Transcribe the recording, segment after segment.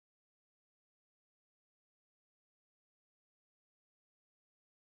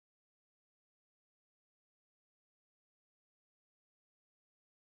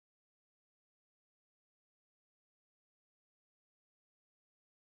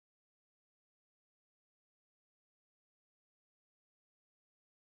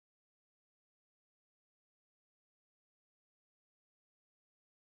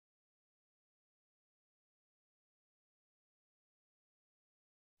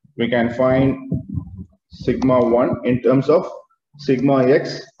we can find sigma 1 in terms of sigma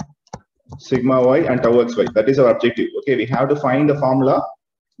x, sigma y, and tau xy. That is our objective. Okay, we have to find the formula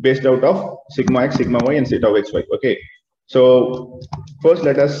based out of sigma x, sigma y, and tau xy. Okay, so first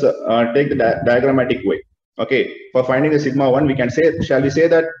let us take the diagrammatic way. Okay, for finding the sigma 1, we can say, shall we say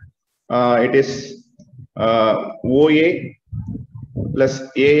that it is OA plus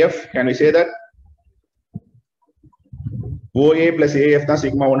AF? Can we say that OA plus AF தான்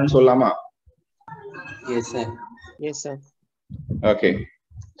sigma 1 ன்னு சொல்லலாமா? Yes, sir. Yes, sir. Okay,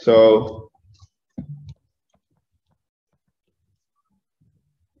 so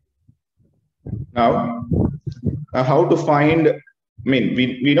now how to find, I mean,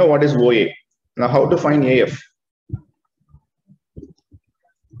 we know what is OA. Now how to find AF?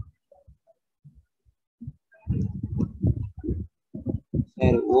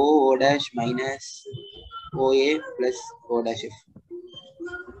 Sir, O dash minus OA plus O dash F.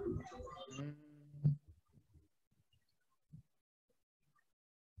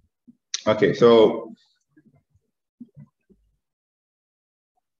 Okay,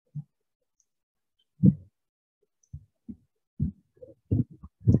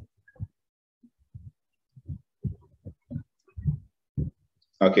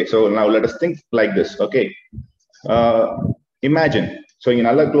 so now let us think like this. Okay, imagine, so in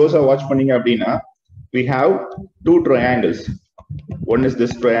another closer watch panninga appadina, we have two triangles. One is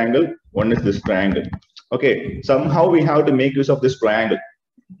this triangle, one is this triangle. Okay, somehow we have to make use of this triangle.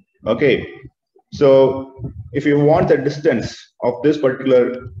 Okay, so if you want the distance of this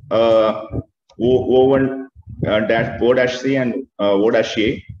particular O1 dash O dash C and O dash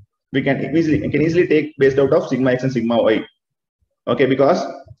A, we can easily take based out of sigma x and sigma y. Okay, because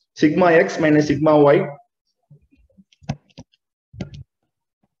sigma x minus sigma y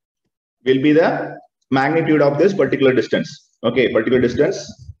will be the magnitude of this particular distance. Okay, particular distance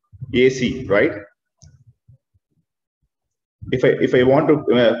AC, right? If I want to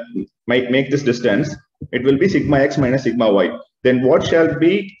make this distance, it will be sigma x minus sigma y. Then what shall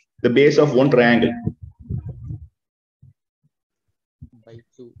be the base of one triangle? By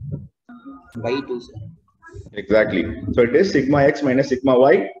 2. By 2, sir. Exactly. So it is sigma x minus sigma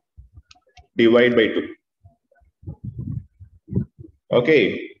y divided by 2.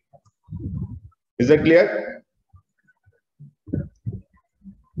 Okay. Is that clear?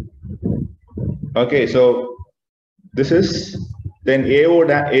 Okay, so this is then AO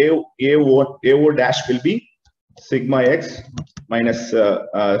dash will be sigma x minus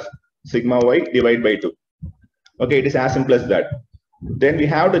sigma y divided by 2. Okay, it is as simple as that. Then we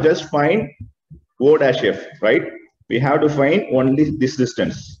have to just find O dash F, right? We have to find only this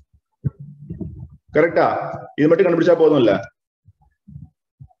distance. Correct? This mattum kandupidicha podumilla.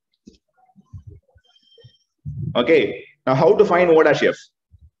 Okay, now how to find O dash F?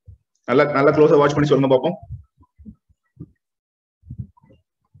 Nalla closer watch panni solunga paapom.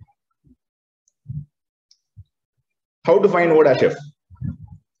 How to find O dash F?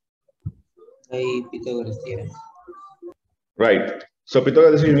 By Pythagoras theorem. Right. So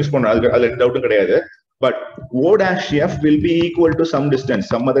Pythagoras use ponna doubt kedaiyadhu. But O dash F will be equal to some distance,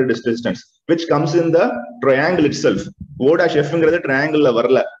 some other distance, which comes in the triangle itself. O dash F is triangle la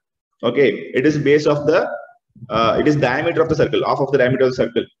varala. Okay, it is base of the it is diameter of the circle, half of the diameter of the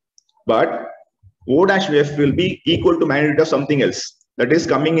circle. But O dash F will be equal to magnitude of something else that is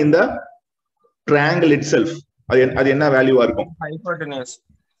coming in the triangle itself. Adu enna value irukum? Hypotenuse.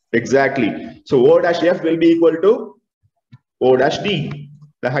 Exactly. So O dash F will be equal to O dash D,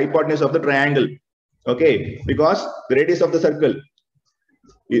 the hypotenuse of the triangle. Okay, because the radius of the circle,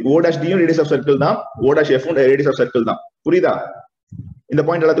 O dash D radius of circle da, O dash F radius of circle da. Purida? In the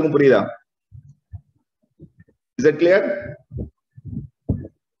point ellathukkum purida? Is that clear?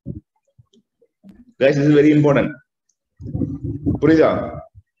 Guys, this is very important. Purida?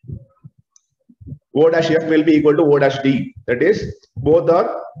 O dash F will be equal to O dash D. That is, both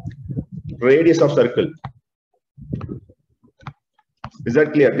are radius of circle. Is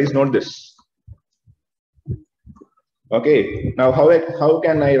that clear? Please note this. Okay. Now, how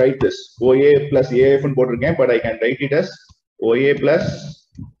can I write this? OA plus AF and put again, but I can write it as OA plus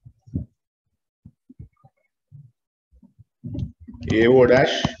AO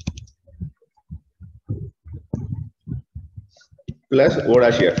dash plus O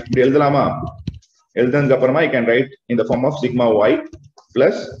dash F. I can write in the form of sigma y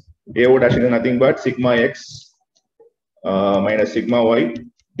plus AO dash is nothing but sigma x minus sigma y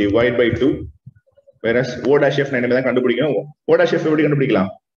divided by 2. Whereas O dash F O dash F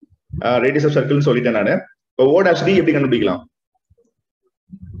radius of circle solitaire. O dash D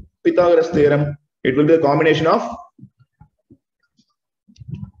Pythagoras theorem. It will be a combination of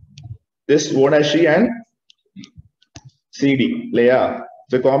this O dash E and CD layer.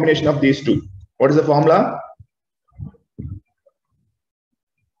 So combination of these two. What is the formula?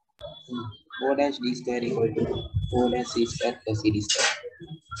 O dash D square equal to O dash C square plus CD square.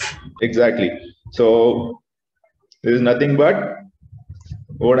 Exactly. So this is nothing but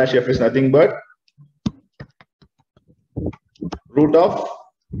O dash F is nothing but root of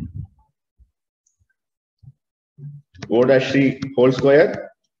O dash C whole square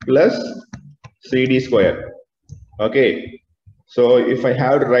plus CD square. Okay. So if I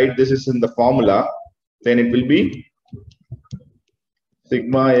have to write this is in the formula, then it will be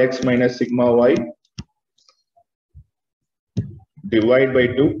sigma x minus sigma y divided by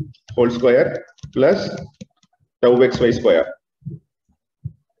 2 whole square plus tau xy square.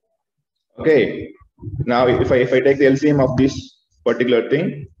 Okay. Now if I take the LCM of this particular thing,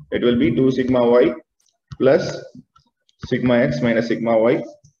 it will be 2 sigma y plus sigma x minus sigma y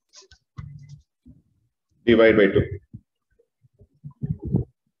divided by 2.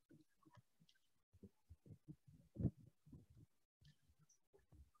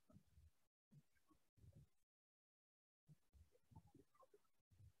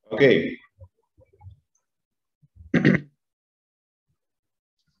 Okay.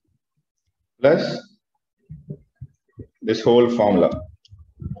 Plus this whole formula.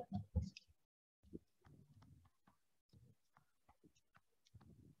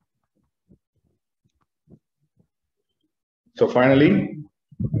 So finally,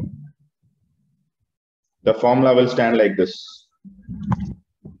 the formula will stand like this.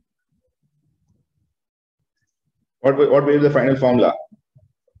 What will be the final formula?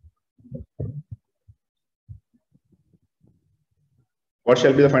 What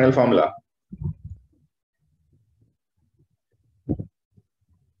shall be the final formula?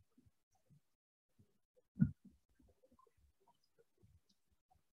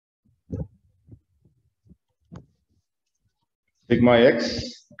 Sigma x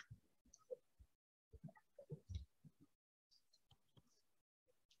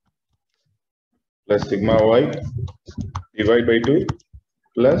plus sigma y divided by 2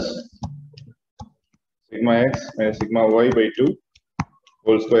 plus sigma x minus sigma y by 2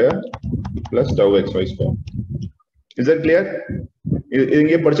 whole square plus tau xy square. Is that clear? இது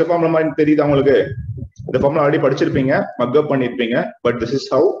இங்கே படிச்ச formula மாதிரி தெரியுதா உங்களுக்கு? இந்த formula already படிச்சிருப்பீங்க, மக் அப் பண்ணிருப்பீங்க, but this is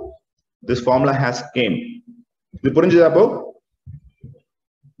how this formula has came. இது புரிஞ்சுதா அப்போ?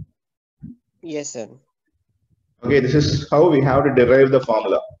 Yes, sir. Okay, this is how we have to derive the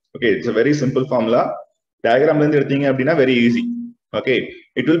formula. Okay, it's a very simple formula. Diagram la irundinga appadina very easy. Okay,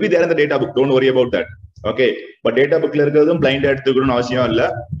 it will be there in the data book, don't worry about that. Okay, but data book la irukradhum blind ah eduthukodum avasiyam illa.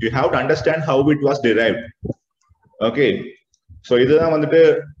 You have to understand how it was derived. Okay, so idha vandute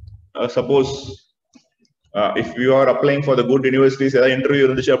suppose if you are applying for the good universities, either interview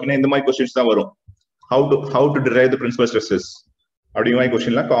irundhuchu appadina indha mai questions da varum. How to derive the principal stresses apdi mai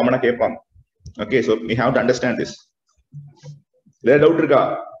question la common ah kepanga. Okay, so we have to understand this. There doubt irka?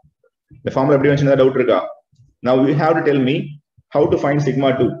 The formula எப்படி வந்துச்சுன்னா doubt இருக்கா? Now you have to tell me how to find sigma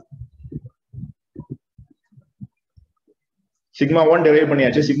 2. Sigma 1 derive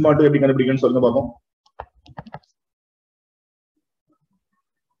பண்ணியாச்சு, sigma 2 எப்படி கண்டுபிடிக்கணும்னு சொல்லுங்க பாப்போம்.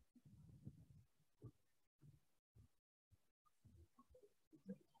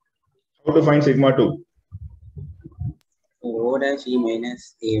 How to find sigma 2? O dash E minus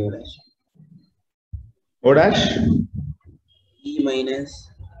A O dash. O dash E minus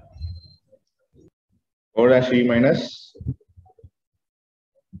O dash E minus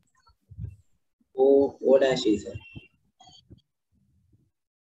O dash E, sir.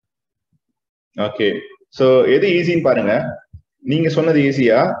 Okay, so எது ஈஸின்னு பாருங்க. நீங்க சொன்னது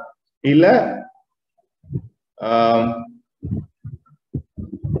ஈஸியா இல்ல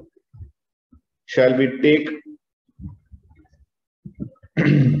shall we take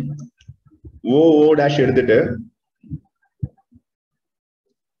O dash எடுத்துட்டு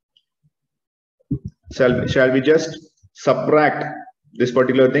shall we just subtract this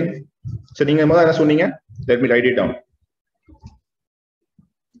particular thing? So நீங்க முதல்ல என்ன சொன்னீங்க? Let me write it down.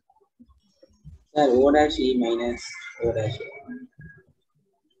 Sir, O dash E minus O dash A.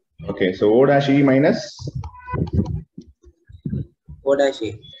 Okay, so O dash E minus O dash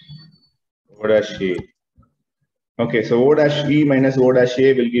A. O dash A. Okay, so O dash E minus O dash A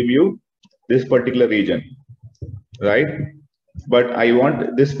will give you this particular region, right? But I want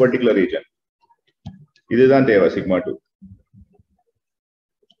this particular region. இதுதான் தேவை sigma 2.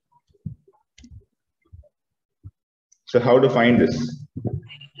 So how to find this?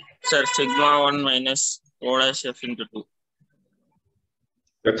 Sir, sigma 1 minus O dash F into 2.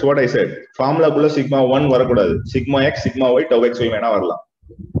 That's what I said. Formula kulla sigma 1 வரக்கூடாது. Sigma x, sigma y, tau xy வேணா வரலாம்.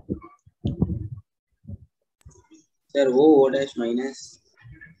 Sir, O dash minus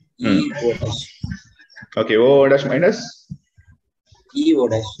E O dash. Okay, O dash minus. E O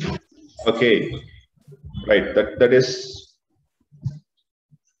dash. Okay, right.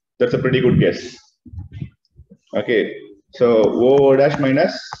 That's a pretty good guess. Okay, so O dash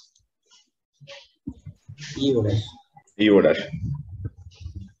minus E O dash. E O dash.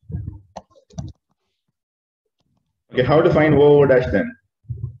 Okay, how to find O dash then?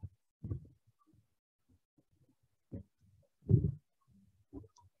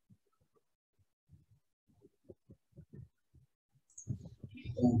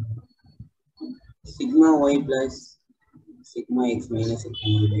 Sigma Y plus sigma X minus sigma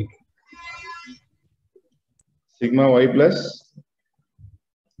Y by 2. Sigma Y plus.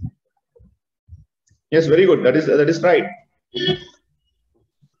 Yes, very good. That is right.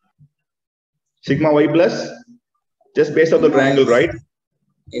 Sigma Y plus just base of the Sigma triangle, X. right?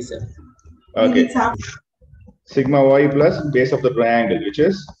 Yes, sir. Okay. Sigma Y plus base of the triangle, which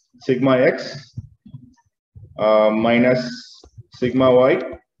is sigma X minus sigma Y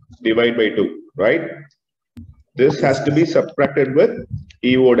divided by 2, right? This has to be subtracted with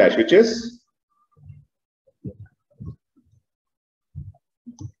EO dash, which is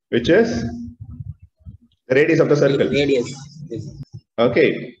the radius of the circle. Radius. Yes.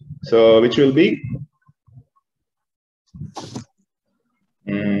 Okay, so which will be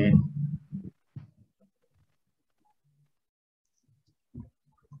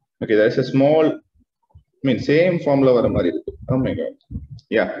okay, there's a small, same formula. Oh my god.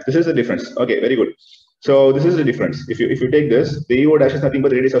 Yeah, this is the difference. Okay, very good. So this is the difference. If you take this, the EO dash is nothing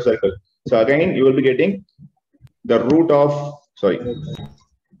but radius of circle. So again, you will be getting the root of,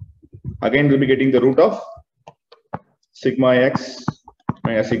 again we'll be getting the root of sigma X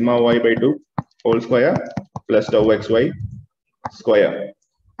minus sigma Y by 2 whole square plus tau XY square.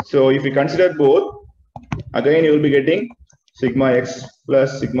 So if you consider both, again you will be getting sigma X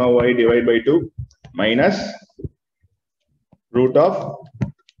plus sigma Y divided by 2 minus root of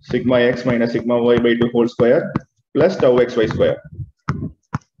sigma X minus sigma Y by 2 whole square plus tau XY square.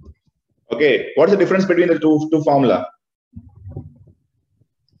 Okay, what's the difference between the two formula?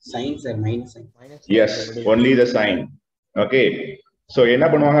 Sign, sir, minus sign. Yes, only the sign. Okay, so என்ன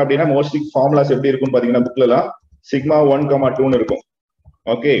பண்ணுவாங்க அப்படின்னா mostly formulas எப்படி இருக்கும்னு பாத்தீங்கன்னா புக்லலாம் sigma 1, 2 னு இருக்கும்.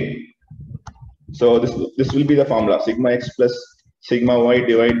 Okay, so this will be the formula sigma X plus sigma Y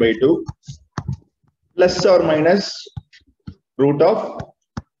divided by 2 plus or minus root of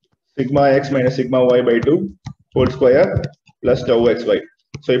sigma X minus sigma Y by 2 whole square plus tau XY.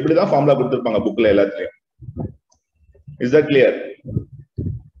 So இப்படி தான் formula கொடுத்திருப்பாங்க புக்ல எல்லாத்துலயும். Is that clear?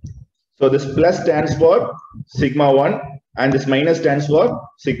 So this plus stands for sigma 1 and this minus stands for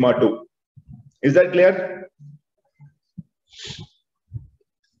sigma 2. Is that clear?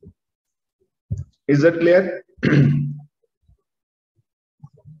 Is that clear?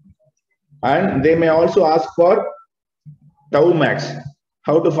 And they may also ask for tau max.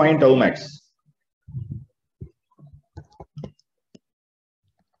 How to find tau max?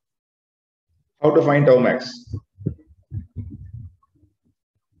 How to find tau max?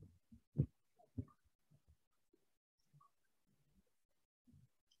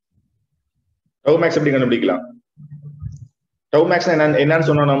 Tau max எப்படி கண்டுபிடிக்கலாம்? Tau max என்னன்னு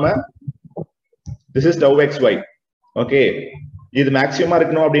சொன்னோம் நம்ம? This is tau xy. Okay, இது மேக்ஸிமமா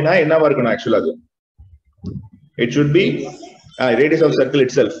இருக்கணும் அப்படின்னா என்னவா இருக்கணும் ஆக்சுவலா அது? It should be radius of circle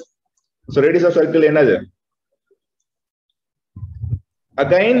itself. So radius of circle என்னது?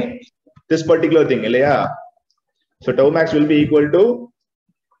 Again this particular thing இல்லையா? So tau max will be equal to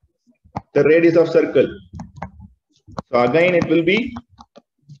the radius of circle. So again it will be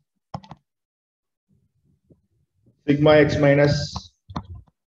sigma X minus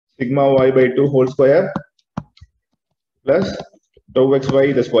sigma Y by 2 whole square plus tau XY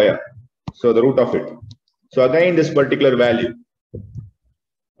the square. So the root of it. So again this particular value.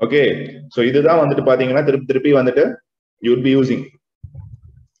 Okay, so இதுதான் வந்துட்டு பாத்தீங்கன்னா திருப்பி வந்துட்டு you would be using.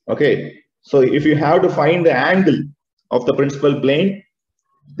 Okay, so if you have to find the angle of the principal plane,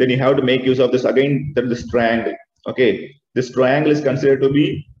 then you have to make use of this again, this triangle. Okay, this triangle is considered to be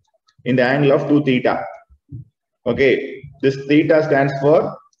in the angle of 2 theta. Okay, this theta stands for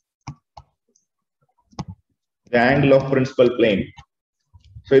the angle of principal plane.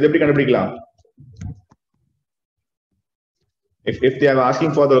 So இது எப்படி கண்டுபிடிக்கலாம்? If they are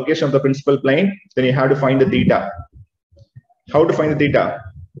asking for the location of the principal plane, then you have to find the theta. How to find the theta?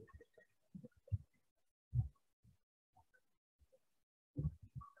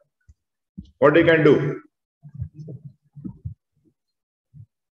 What you can do?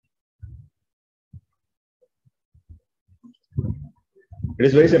 It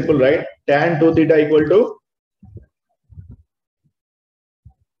is very simple, right? Tan 2 theta equal to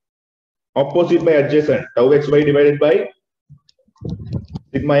opposite by adjacent, tau xy divided by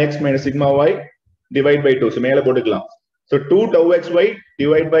sigma x minus sigma y divided by 2. So மேல போட்டுக்கலாம். So 2 tau xy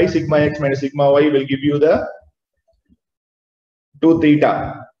divided by sigma x minus sigma y will give you the 2 theta.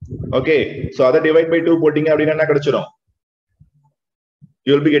 Okay, so அதை divide by 2 போட்டீங்க அப்படின்னா என்ன கிடைச்சிரும்?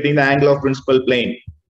 You will be getting the angle of principal plane.